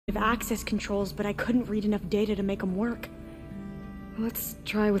access controls, but I couldn't read enough data to make them work. Let's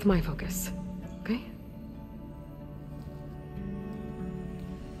try with my focus, okay?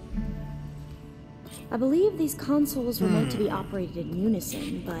 I believe these consoles were meant to be operated in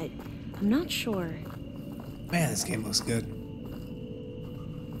unison, but I'm not sure. Man, this game looks good.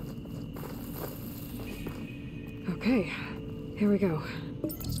 Okay, here we go.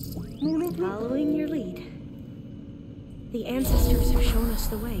 Following your lead. The ancestors have shown us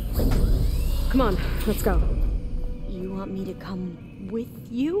the way. Come on, let's go. You want me to come with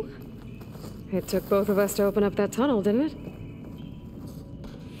you? It took both of us to open up that tunnel, didn't it?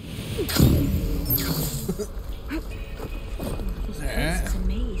 This is a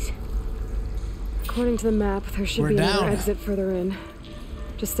maze. According to the map, there should be another exit further in.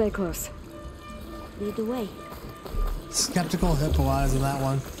 Just stay close. Lead the way. Skeptical hippo eyes on that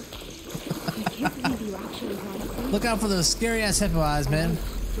one. I can't believe you actually got it. Look out for those scary ass hippo eyes, man.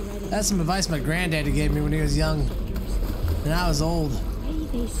 That's some advice my granddaddy gave me when he was young. And I was old.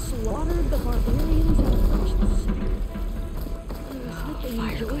 They slaughtered the barbarians and approached the city.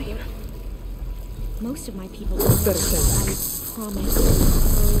 Fire clean. Most of my people Better stand back. I promise.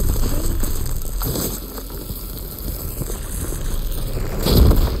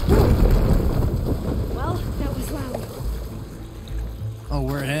 Well, that was loud. Oh,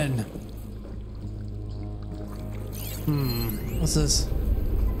 we're in. What's this?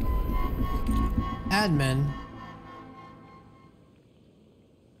 Admin.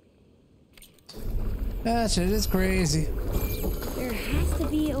 That shit is crazy. There has to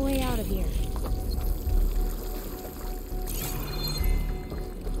be a way out of here.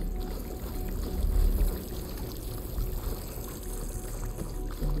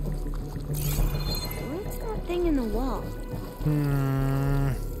 What's that thing in the wall?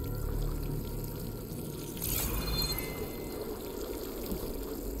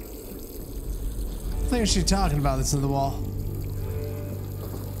 What thing is she talking about that's in the wall?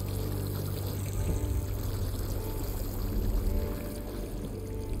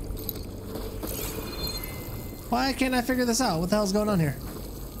 Why can't I figure this out? What the hell's going on here?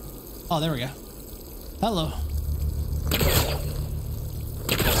 Oh, there we go. Hello.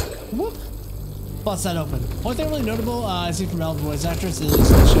 Whoop. Bust that open. One thing really notable I see from Elven voice actress is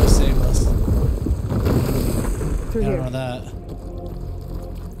the show Shameless. I don't know that.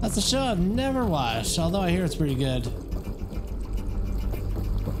 That's a show I've never watched, although I hear it's pretty good.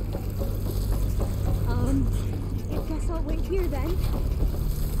 I guess I'll wait here then.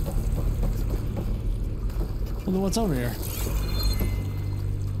 Well, then what's over here?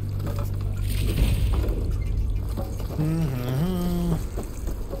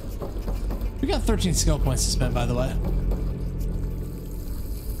 We got 13 skill points to spend, by the way.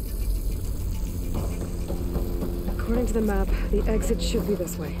 According to the map, the exit should be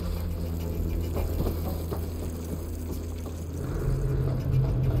this way.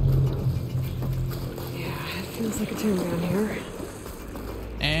 Yeah, it feels like a tomb down here.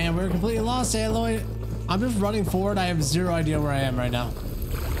 And we're completely lost, Aloy. I'm just running forward. I have zero idea where I am right now.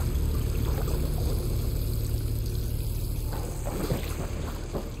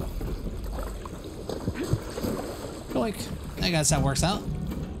 Like, I guess that works out.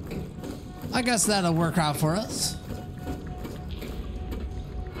 I guess that'll work out for us.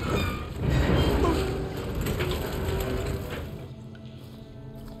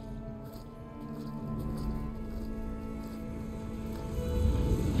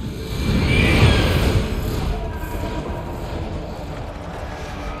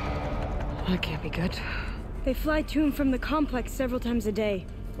 That can't be good. They fly to and from the complex several times a day.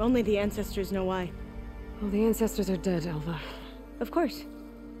 Only the ancestors know why. Well, the ancestors are dead, Elva. Of course.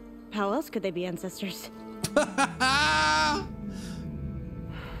 How else could they be ancestors?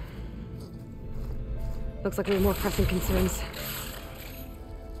 Looks like we have more pressing concerns.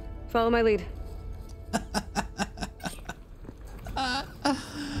 Follow my lead.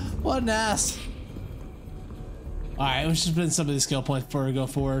 What an ass. Alright, let's just spend some of these skill points before we go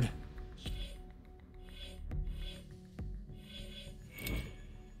forward.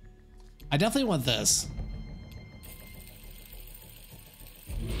 I definitely want this.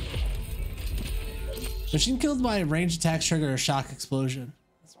 Machine killed by range attacks trigger a shock explosion.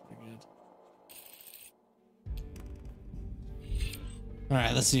 That's pretty good.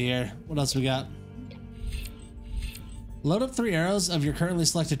 Alright, let's see here. What else we got? Load up 3 arrows of your currently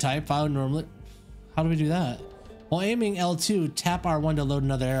selected type. Fire normally. How do we do that? While aiming L2, tap R1 to load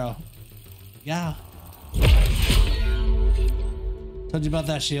another arrow. Yeah. Told you about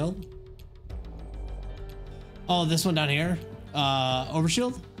that shield. Oh, this one down here.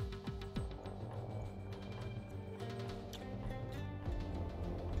 Overshield.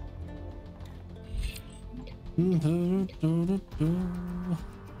 Ammo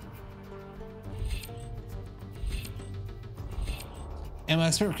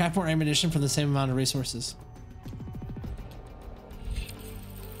expert, craft more ammunition for the same amount of resources.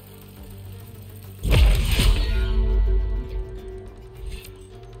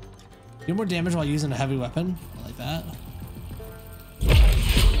 Do more damage while using a heavy weapon. I like that.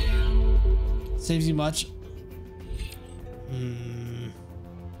 Saves you much.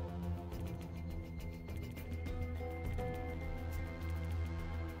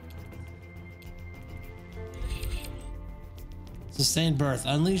 Sustained birth.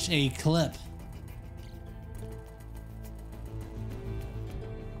 Unleash a clip.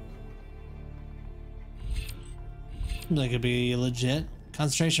 That could be legit.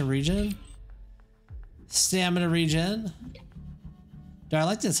 Concentration regen. Stamina regen. Dude, I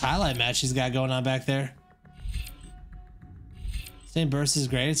like this highlight match he's got going on back there. Sustained burst is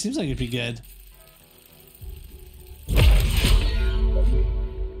great. It seems like it'd be good.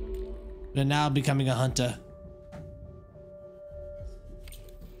 But now becoming a hunter.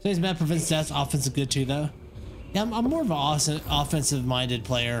 Today's map prevents death. Offense is good too, though. Yeah, I'm more of an offensive-minded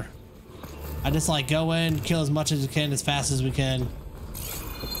player. I just like go in, kill as much as we can, as fast as we can,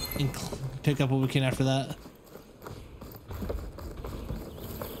 and pick up what we can after that.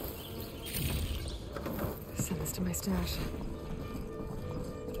 Send this to my stash.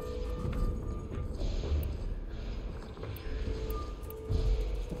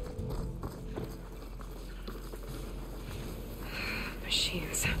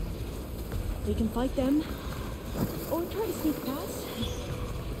 Machines. We can fight them, or try to sneak past.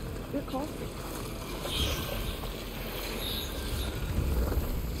 Your call.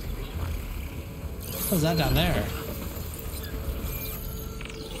 What's that down there?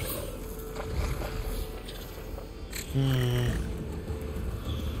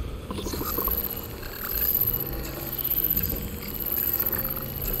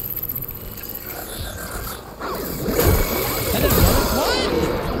 That didn't work? What?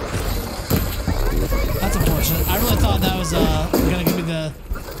 That's unfortunate. I really thought that was gonna give me the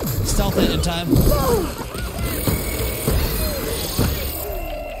stealth hit in time.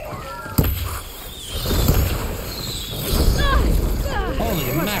 Holy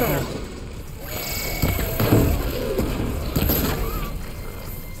mackerel.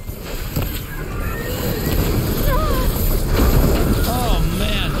 Oh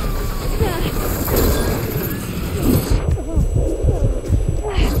man.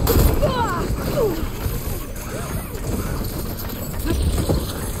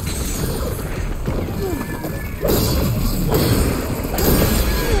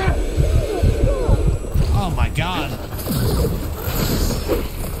 Oh my god.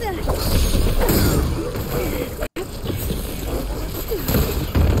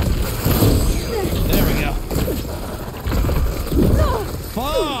 There we go.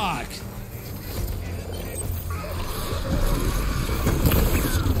 Fuck.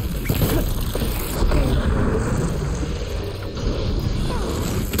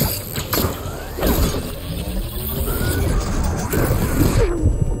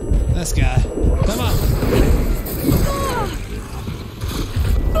 This guy. Come on.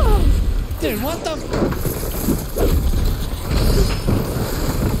 Dude, what the?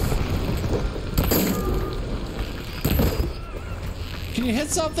 Can you hit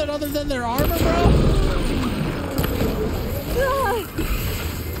something other than their armor, bro?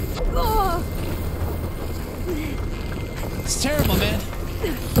 It's terrible, man.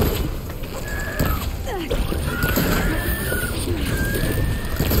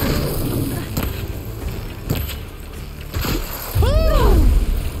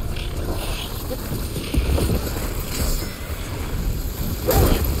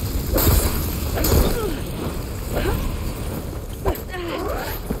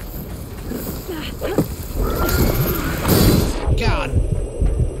 God.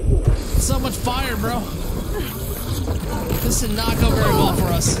 So much fire, bro. This did not go very well for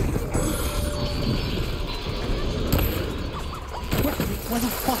us. What the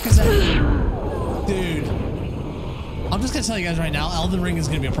fuck is that? Dude. I'm just gonna tell you guys right now, Elden Ring is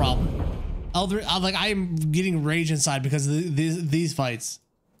gonna be a problem. I am getting rage inside because of these fights.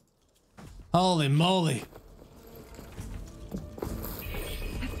 Holy moly.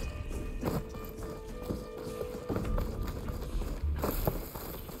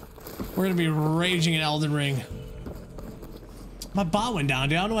 We're gonna be raging in Elden Ring. My bot went down,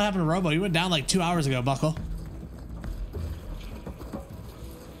 dude. I don't know what happened to Robo. He went down like 2 hours ago, Buckle.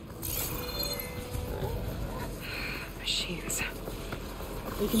 Machines.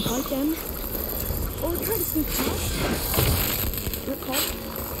 We can fight them, or try to sneak past. Your call.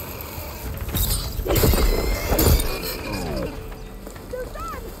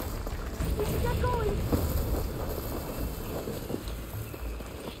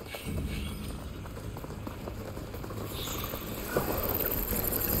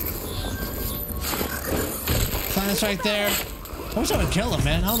 Science right there. I wish I would kill him,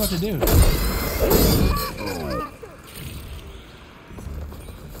 man. I don't know what to do.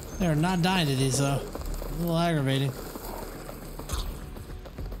 They're not dying to these, though. A little aggravating.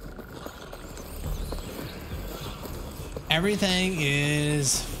 Everything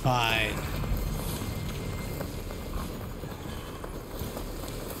is fine.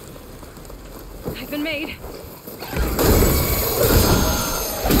 I've been made.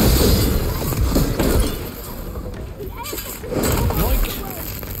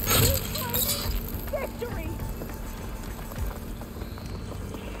 Victory!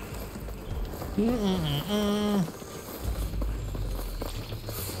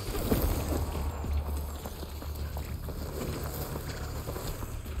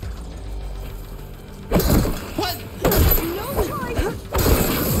 What? No choice!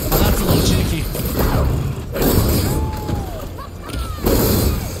 Oh, that's a little cheeky.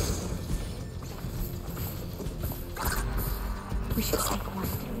 We should stay quiet.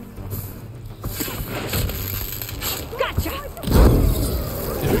 Gotcha!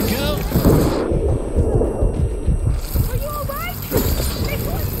 There we go. Are you alright?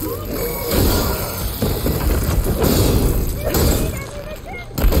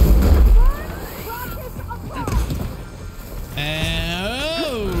 And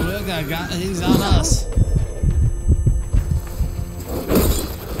oh, look, he's on us.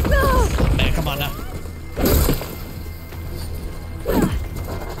 Man, come on now.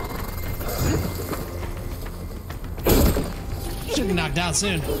 Should be knocked down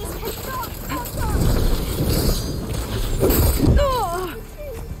soon.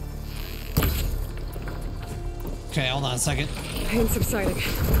 Okay, hold on a second. Pain subsiding.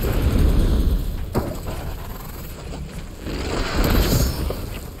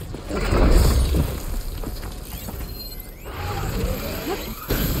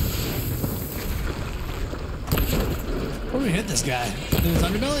 Where do we hit this guy? In his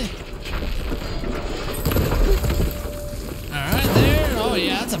underbelly? Alright, there. Oh,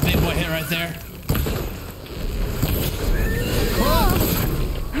 yeah, that's a big boy hit right there. Whoa.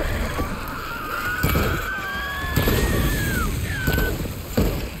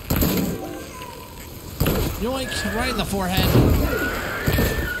 Yoink, right in the forehead.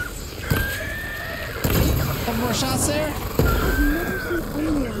 Couple more shots there. I've never seen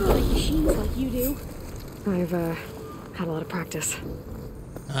anyone like machines like you do. I've had a lot of practice.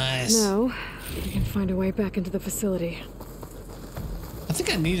 Nice. Now, we can find a way back into the facility. I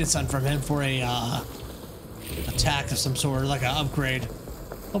think I needed something from him for a attack of some sort, like an upgrade.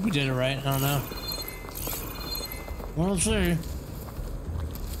 Hope we did it right. I don't know. We'll see.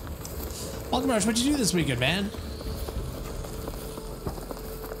 Welcome, Rush. What'd you do this weekend, man?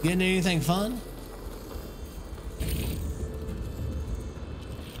 Getting anything fun?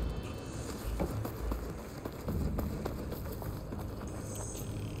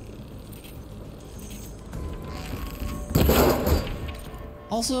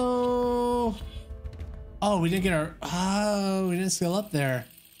 Also, oh, we didn't get our, oh, we didn't scale up there.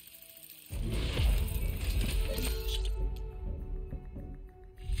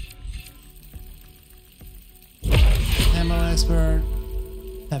 Ammo expert,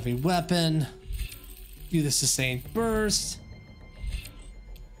 heavy weapon, do the sustained burst.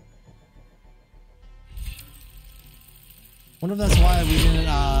 Wonder if that's why we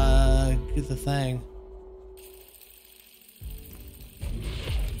didn't get the thing.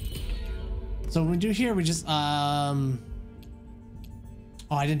 So when we do here, we just, oh,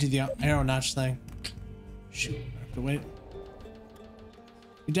 I didn't do the arrow notch thing. Shoot, I have to wait.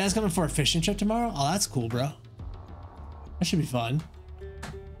 Your dad's coming for a fishing trip tomorrow? Oh, that's cool, bro. That should be fun.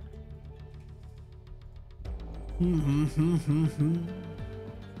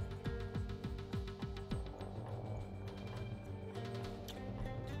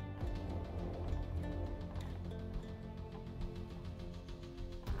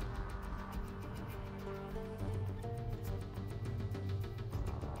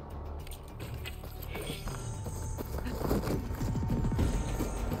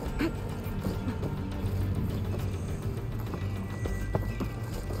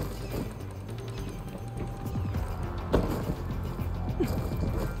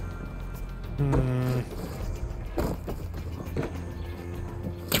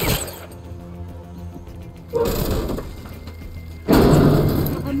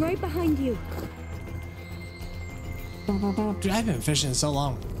 I'm right behind you. Dude, I've been fishing in so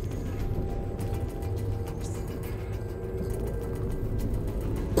long.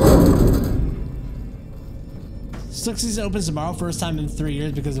 Snook season opens tomorrow, first time in 3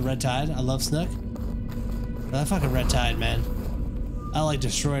 years because of Red Tide. I love Snook. That fucking Red Tide, man. Aloy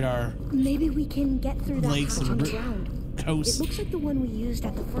destroyed our Maybe we can get through that lakes hatch and underground. It coast. looks like the one we used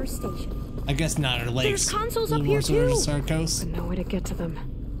at the first station. I guess not our lakes. There's consoles up More here so too. just our coast. But no way to get to them.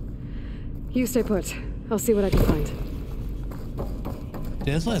 You stay put. I'll see what I can find.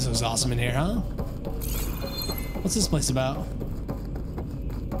 Dude, this place looks awesome in here, huh? What's this place about? All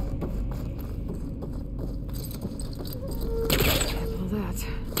that.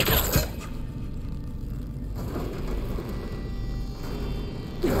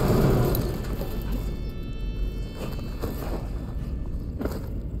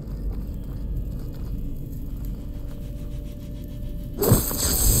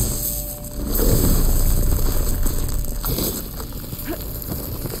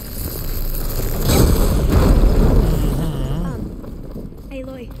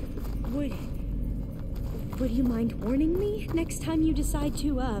 Aloy, would you mind warning me next time you decide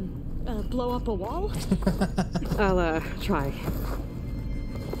to blow up a wall? I'll try.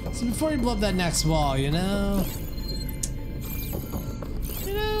 So before you blow up that next wall, you know?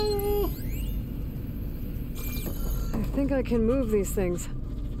 I think I can move these things.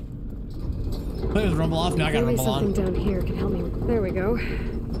 Play with rumble off, now I gotta Maybe rumble something on. down here can help me. There we go.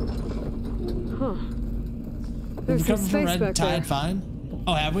 Huh. There's some Recovered from space red back tide there. fine.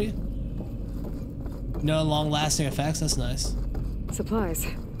 Oh, have we? No long-lasting effects, that's nice. Supplies.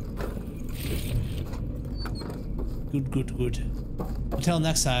 Good, good, good. Until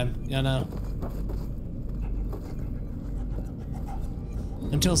next time, you know.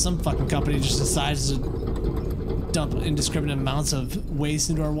 Until some fucking company just decides to dump indiscriminate amounts of waste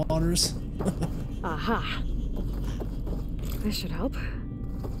into our waters. Aha. This should help.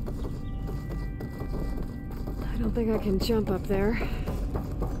 I don't think I can jump up there.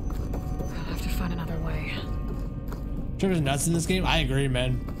 I'll have to find another way. Trigger's nuts in this game? I agree,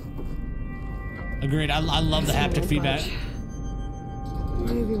 man. Agreed. I love the haptic feedback.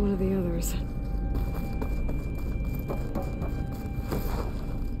 Maybe one of the others.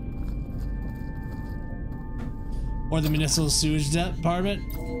 Or the municipal sewage department.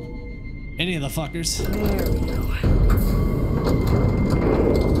 Any of the fuckers. There we go.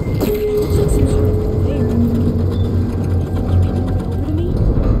 Over to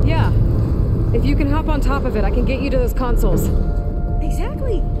me? Yeah. If you can hop on top of it, I can get you to those consoles.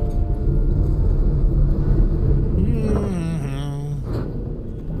 Exactly.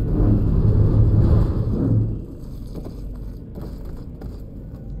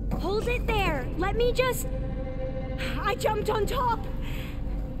 Hold it there. Let me just... I jumped on top.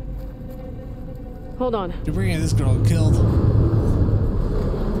 Hold on. You're bringing this girl killed.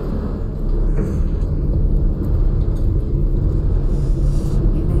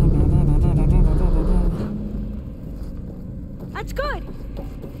 That's good.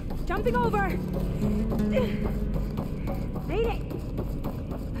 Jumping over. Made it.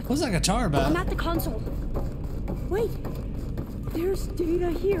 What's that guitar I'm about? at the console. Wait. There's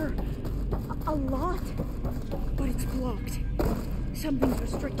data here. A lot. But it's blocked. Something's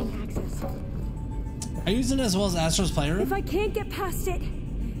restricting access. Are you using it as well as Astro's playroom? If I can't get past it,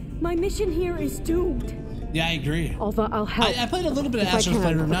 my mission here is doomed. Yeah, I agree. Although I'll help. I played a little bit of if I Astro's can,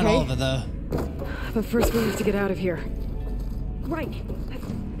 playroom, not okay? all of it though. But first we have to get out of here. Right.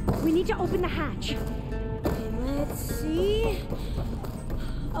 We need to open the hatch. Let's see.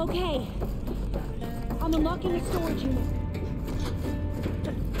 Okay. I'm unlocking the storage unit.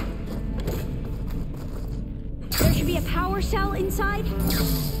 There should be a power cell inside.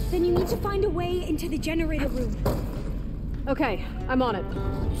 Then you need to find a way into the generator room. Okay, I'm on it.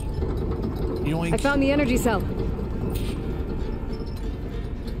 Yoink. I found the energy cell.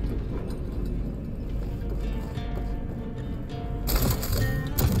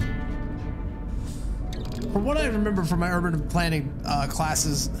 From what I remember from my urban planning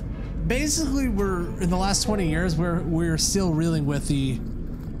classes, basically we're in the last 20 years we're still reeling with the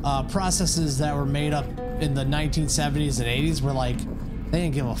processes that were made up in the 1970s and 80s. Where like they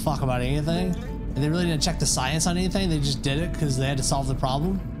didn't give a fuck about anything, and they really didn't check the science on anything. They just did it because they had to solve the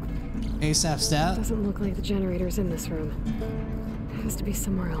problem. ASAP stat. Doesn't look like the generator's in this room. It has to be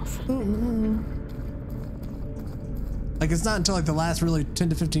somewhere else. Like it's not until like the last really 10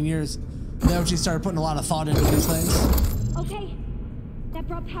 to 15 years that actually started putting a lot of thought into these things. Okay. That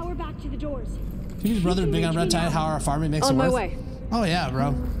brought power back to the doors. Your brother big on red tide, how our farming makes it On my worth? way. Oh yeah,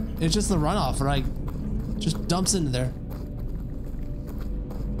 bro. It's just the runoff, right? Just dumps into there.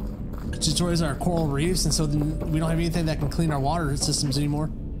 It destroys our coral reefs, and so then we don't have anything that can clean our water systems anymore.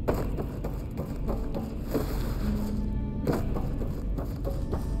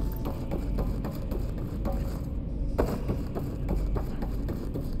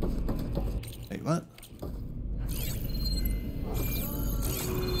 Wait, what?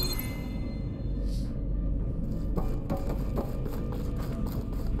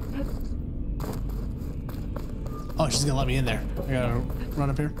 Oh, she's gonna let me in there. I gotta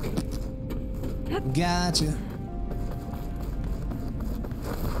run up here. Gotcha.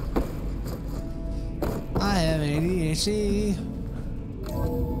 I have ADHD.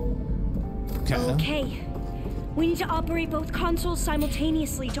 Okay. Okay. We need to operate both consoles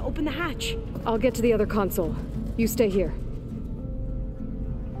simultaneously to open the hatch. I'll get to the other console. You stay here.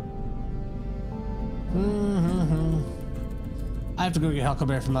 I have to go get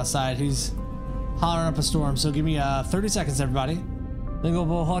Huckleberry from outside. He's hollering up a storm, so give me 30 seconds, everybody. Then go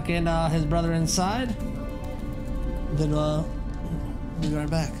pull Huck and his brother inside. Then we'll be right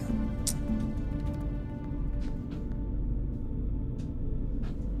back.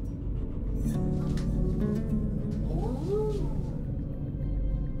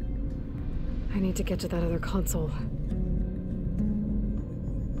 I need to get to that other console.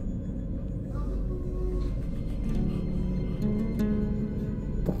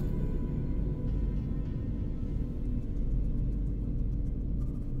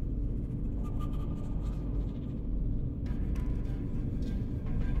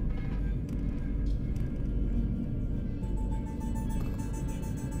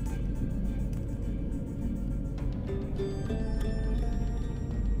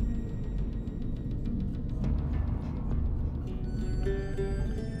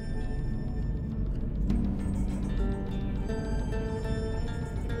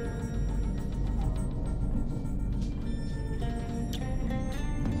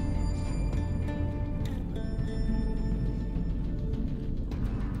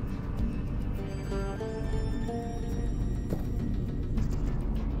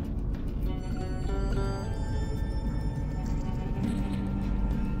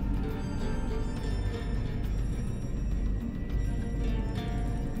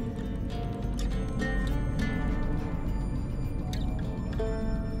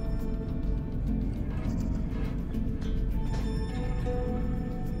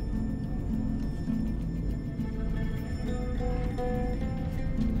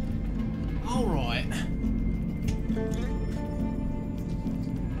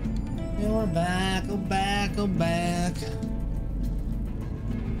 Go back.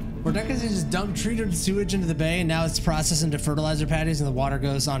 Rebecca just dumped treated sewage into the bay, and now it's processed into fertilizer patties, and the water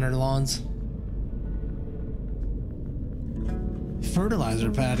goes on her lawns. Fertilizer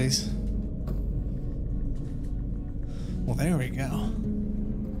patties. Well, there we go.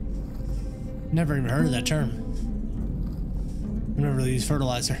 Never even heard of that term. I've never really used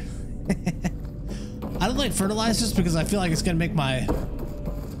fertilizer. I don't like fertilizers because I feel like it's gonna make my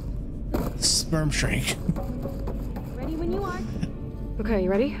sperm shrink. Ready when you are. Okay, you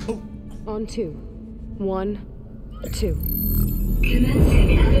ready? Oh. On 2. 1, 2.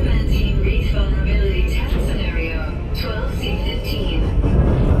 Commencing adamantine reef vulnerability test scenario 12C15.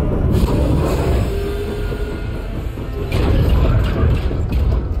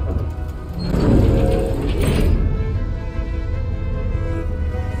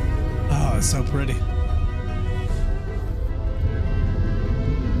 Oh, it's so pretty.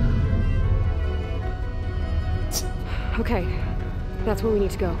 Okay, that's where we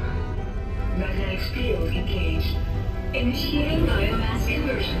need to go. Magnetic field engaged. Initiating biomass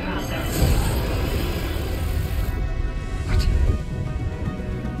conversion process. What?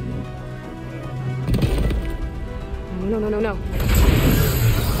 No.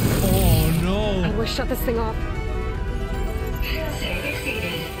 Oh no. How do I shut this thing off? Failsafe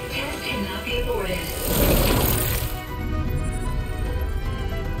exceeded. Test cannot be aborted.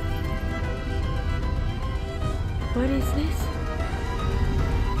 What is this?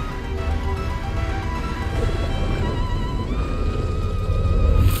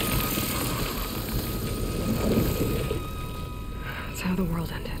 That's how the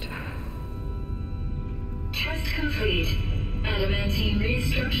world ended. Test complete. Adamantine reef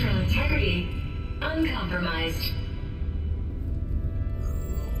structural integrity uncompromised.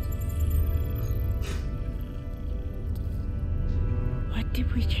 What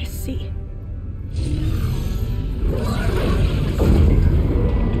did we just see?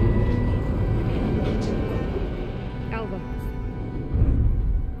 Alva.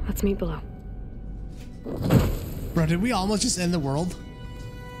 Let's meet below. Bro, did we almost just end the world?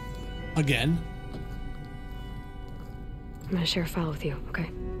 Again? I'm gonna share a file with you, okay?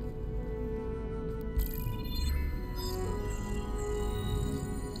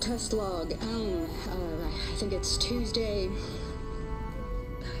 Test log. I think it's Tuesday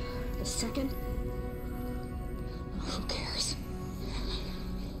the 2nd. Who cares?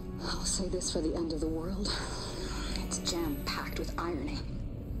 I'll say this for the end of the world. It's jam-packed with irony.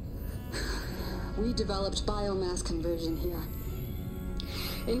 We developed biomass conversion here.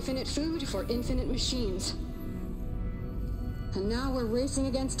 Infinite food for infinite machines. And now we're racing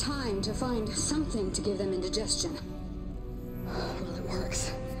against time to find something to give them indigestion. Well, it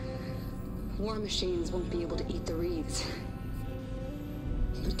works. War machines won't be able to eat the reeds.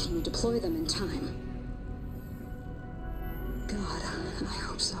 But can you deploy them in time? God, I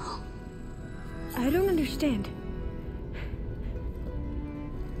hope so. I don't understand.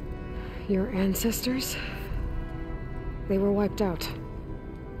 Your ancestors? They were wiped out.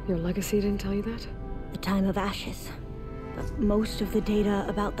 Your legacy didn't tell you that? The time of ashes. But most of the data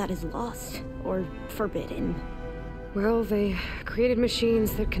about that is lost, or forbidden. Well, they created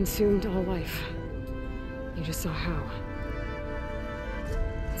machines that consumed all life. You just saw how.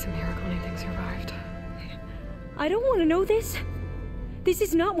 It's a miracle anything survived. I don't want to know this. This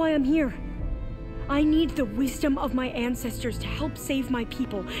is not why I'm here. I need the wisdom of my ancestors to help save my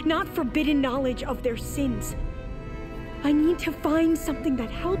people, not forbidden knowledge of their sins. I need to find something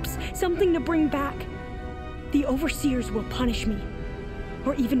that helps, something to bring back. The overseers will punish me.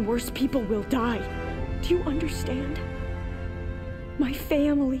 Or even worse, people will die. Do you understand? My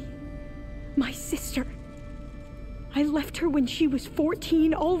family. My sister. I left her when she was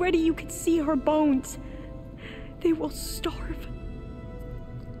 14. Already you could see her bones. They will starve.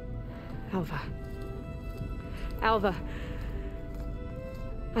 Alva. Alva.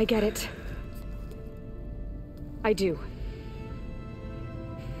 I get it. I do.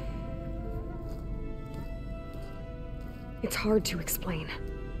 It's hard to explain,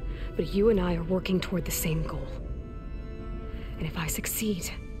 but you and I are working toward the same goal. And if I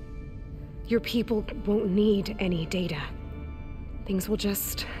succeed, your people won't need any data. Things will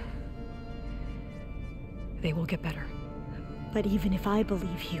just... they will get better. But even if I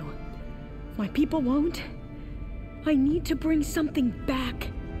believe you, my people won't. I need to bring something back.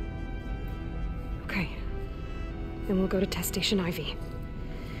 Okay. Then we'll go to Test Station Ivy.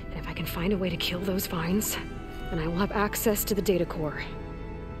 And if I can find a way to kill those vines, then I will have access to the data core.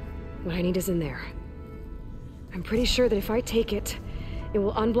 What I need is in there. I'm pretty sure that if I take it, it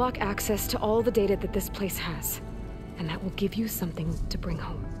will unblock access to all the data that this place has. And that will give you something to bring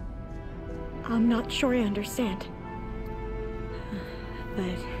home. I'm not sure I understand.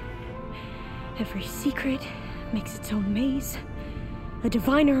 But every secret makes its own maze. A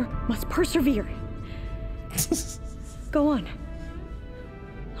diviner must persevere. Go on.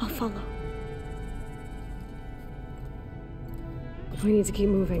 I'll follow. We need to keep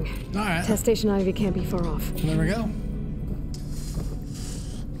moving. All right. Test Station Ivy can't be far off. There we go.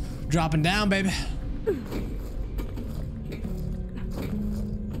 Dropping down, baby.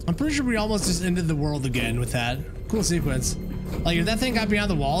 I'm pretty sure we almost just ended the world again with that. Cool sequence. Like, if that thing got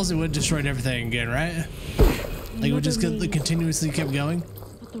beyond the walls, it would have destroyed everything again, right? Like, it would just continuously kept going.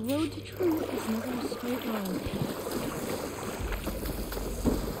 But the road to truth is never a straight line.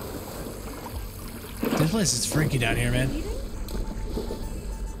 This place is freaky down here, man.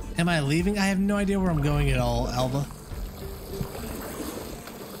 Am I leaving? I have no idea where I'm going at all, Alva.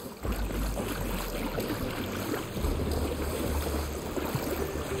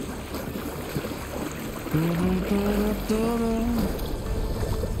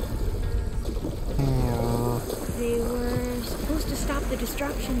 They were supposed to stop the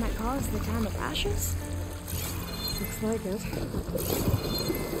destruction that caused the time of ashes? Looks like it.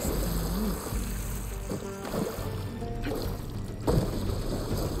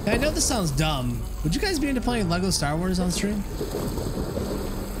 I know this sounds dumb. Would you guys be into playing Lego Star Wars on stream?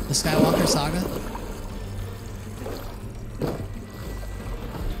 The Skywalker Saga?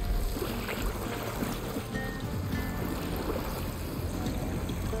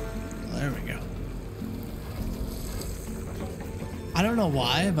 There we go. I don't know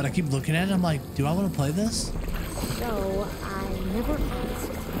why, but I keep looking at it. I'm like, do I want to play this? So, I never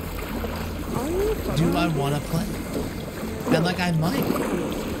asked. Are you Do I want to play? And like, I might.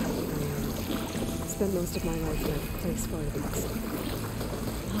 Spent most of my life in a place far east.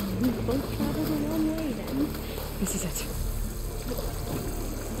 We both traveled a long way then. This is it.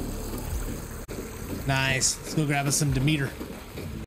 Nice. Let's go grab us some Demeter.